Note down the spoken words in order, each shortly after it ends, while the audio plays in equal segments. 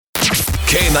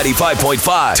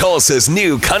K95.5, Tulsa's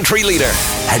new country leader.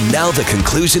 And now the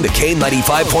conclusion to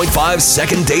K95.5's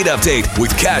second date update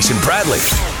with Cash and Bradley.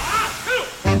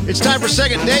 It's time for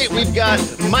second date. We've got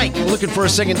Mike looking for a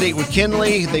second date with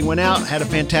Kinley. They went out, had a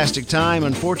fantastic time.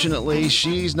 Unfortunately,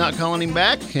 she's not calling him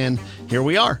back, and here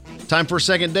we are. Time for a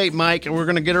second date, Mike, and we're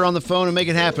going to get her on the phone and make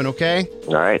it happen, okay?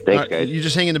 All right, thanks, guys. You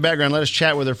just hang in the background. Let us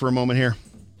chat with her for a moment here.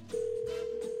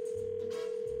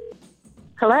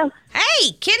 Hello.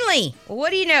 Hey, Kinley.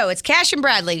 What do you know? It's Cash and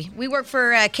Bradley. We work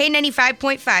for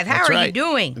K95.5. How That's are right. you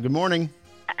doing? Good morning.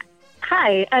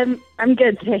 Hi. I'm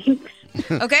good, thanks.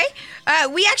 Okay.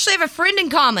 We actually have a friend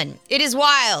in common. It is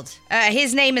wild.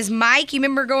 His name is Mike. You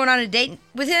remember going on a date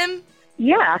with him?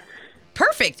 Yeah.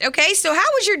 Perfect. Okay, so how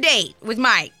was your date with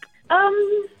Mike?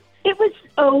 It was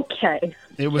okay.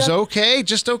 It was okay?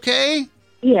 Just okay?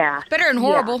 Yeah. Better than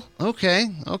horrible. Okay.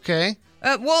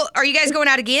 Well, are you guys going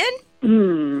out again?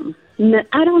 No,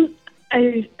 I don't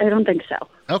think so.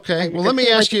 Okay. Well, let me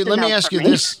ask you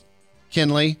this,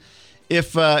 Kinley.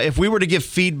 If we were to give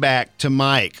feedback to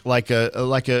Mike, like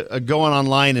a going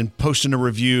online and posting a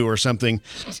review or something,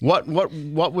 what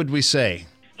would we say?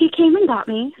 He came and got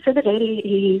me for the date.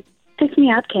 He picked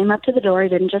me up, came up to the door. He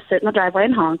didn't just sit in the driveway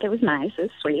and honk. It was nice. It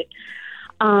was sweet.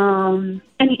 And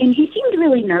he seemed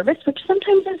really nervous, which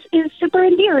sometimes is super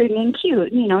endearing and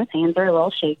cute. You know, his hands are a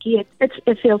little shaky.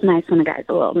 It feels nice when a guy's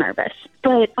a little nervous.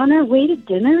 But on our way to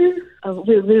dinner,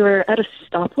 we were at a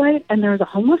stoplight, and there was a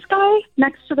homeless guy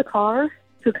next to the car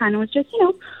who kind of was just,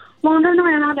 wandering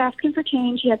around asking for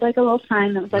change. He had like a little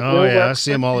sign that was like, "Oh yeah, I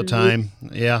see him all the time."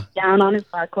 Yeah, down on his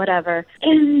luck, whatever.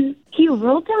 And he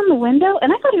rolled down the window,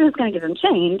 and I thought he was going to give him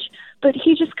change, but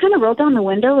he just kind of rolled down the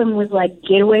window and was like,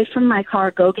 "Get away from my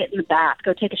car. Go get in the bath.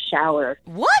 Go take a shower."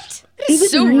 What? He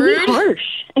was so really rude. harsh,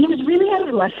 and it was really out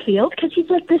of left field because he's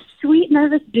like this sweet,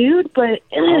 nervous dude. But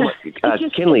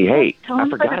Kinley, hey, I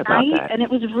forgot about that. And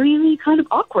it was really kind of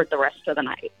awkward the rest of the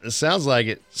night. it sounds like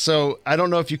it. So I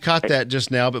don't know if you caught that just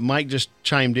now, but Mike just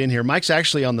chimed in here. Mike's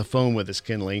actually on the phone with us,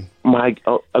 Kinley. Mike,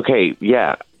 okay,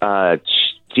 yeah.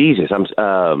 Jesus,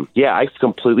 I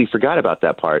completely forgot about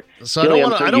that part. So Kinley,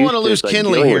 I don't want to lose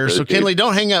Kinley dealing here. with So those dudes. Kinley,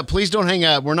 don't hang up. Please don't hang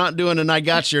up. We're not doing an I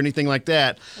got you or anything like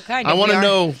that. Kind I of, want we to are.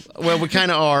 know. Well, we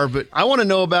kind of are, but I want to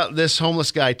know about this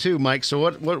homeless guy too, Mike. So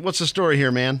what's the story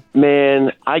here, man?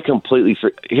 Man, I completely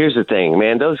here's the thing,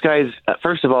 man. Those guys,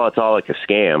 first of all, it's all like a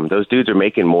scam. Those dudes are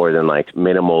making more than like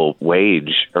minimum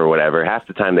wage or whatever. Half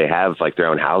the time they have like their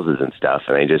own houses and stuff,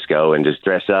 and they just go and just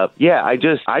dress up. Yeah, I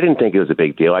didn't think it was a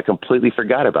big deal. I completely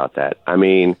forgot about that. I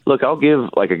mean, look, I'll give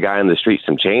like a guy on the street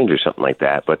some change or something like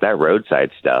that, but that roadside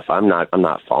stuff, I'm not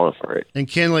falling for it. And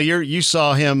Kinley, you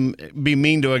saw him be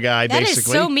mean to a guy, That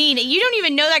basically. is so mean. You don't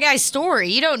even know that guy's story.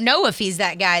 You don't know if he's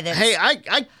that guy. Hey,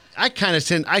 I kind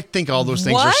of I think all those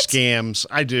things are What? scams.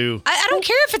 I do. I don't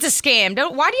care if it's a scam.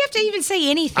 Why do you have to even say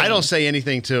anything? I don't say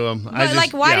anything to him.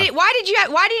 But why did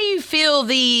you feel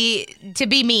to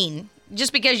be mean?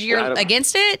 Just because you're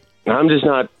against it? I'm just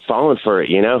not falling for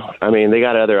it, I mean, they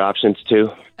got other options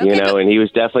too, Okay, and he was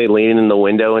definitely leaning in the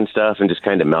window and stuff and just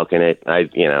kind of milking it.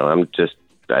 I'd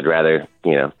rather,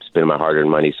 spend my hard-earned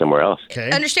money somewhere else.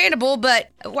 Okay. Understandable, but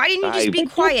why didn't you just be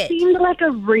It quiet? seemed like a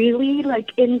really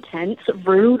intense,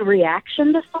 rude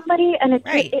reaction to somebody, and it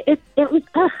was.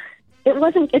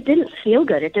 It didn't feel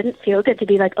good. It didn't feel good to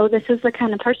be like, oh, this is the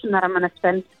kind of person that I'm going to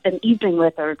spend an evening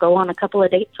with or go on a couple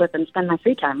of dates with and spend my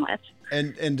free time with.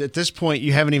 And at this point,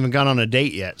 you haven't even gone on a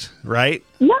date yet, right?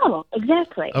 No,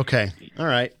 exactly. Okay. All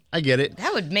right. I get it.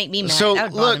 That would make me mad. So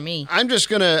That would bother look, me. I'm just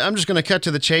gonna cut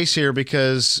to the chase here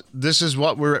because this is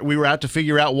what we were out to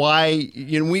figure out why.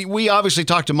 We obviously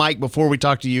talked to Mike before we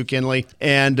talked to you, Kinley,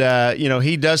 and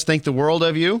he does think the world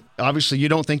of you. Obviously, you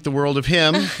don't think the world of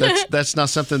him. That's not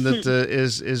something that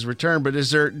is returned. But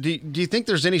do you think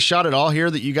there's any shot at all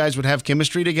here that you guys would have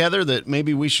chemistry together? That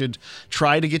maybe we should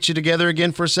try to get you together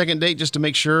again for a second date just to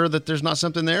make sure that there's not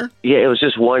something there? Yeah, it was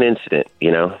just one incident,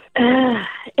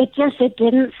 It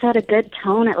didn't set a good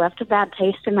tone. It left a bad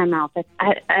taste in my mouth.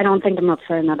 I don't think I'm up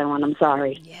for another one. I'm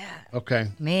sorry. Yeah. Okay.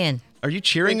 Man. Are you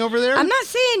cheering over there? I'm not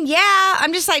saying yeah.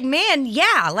 I'm just like, man,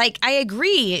 yeah. Like, I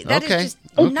agree. That is Okay. just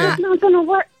Okay. not. It's not going to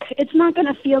work. It's not going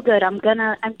to feel good. I'm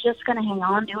just going to hang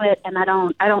on to it, and I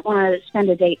don't want to spend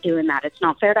a date doing that. It's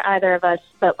not fair to either of us,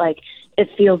 but it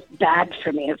feels bad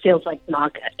for me. It feels like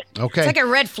not good. Okay. It's like a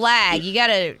red flag. You got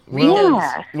to read Well, those.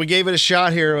 Yeah. we gave it a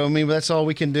shot here. I mean, that's all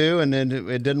we can do, and then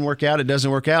it didn't work out. It doesn't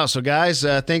work out. So, guys,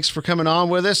 thanks for coming on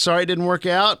with us. Sorry it didn't work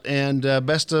out, and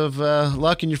best of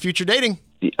luck in your future dating.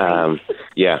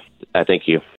 Yeah, thank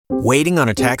you. Waiting on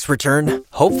a tax return?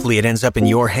 Hopefully it ends up in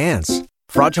your hands.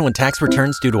 Fraudulent tax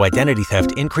returns due to identity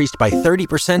theft increased by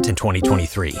 30% in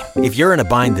 2023. If you're in a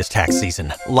bind this tax season,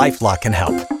 LifeLock can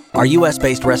help. Our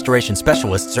U.S.-based restoration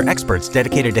specialists are experts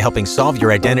dedicated to helping solve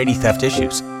your identity theft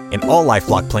issues. And all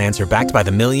LifeLock plans are backed by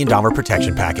the $1 Million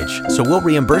Protection Package. So we'll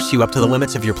reimburse you up to the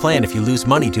limits of your plan if you lose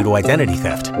money due to identity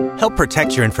theft. Help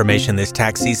protect your information this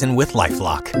tax season with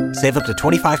LifeLock. Save up to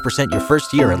 25% your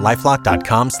first year at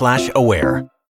LifeLock.com/aware.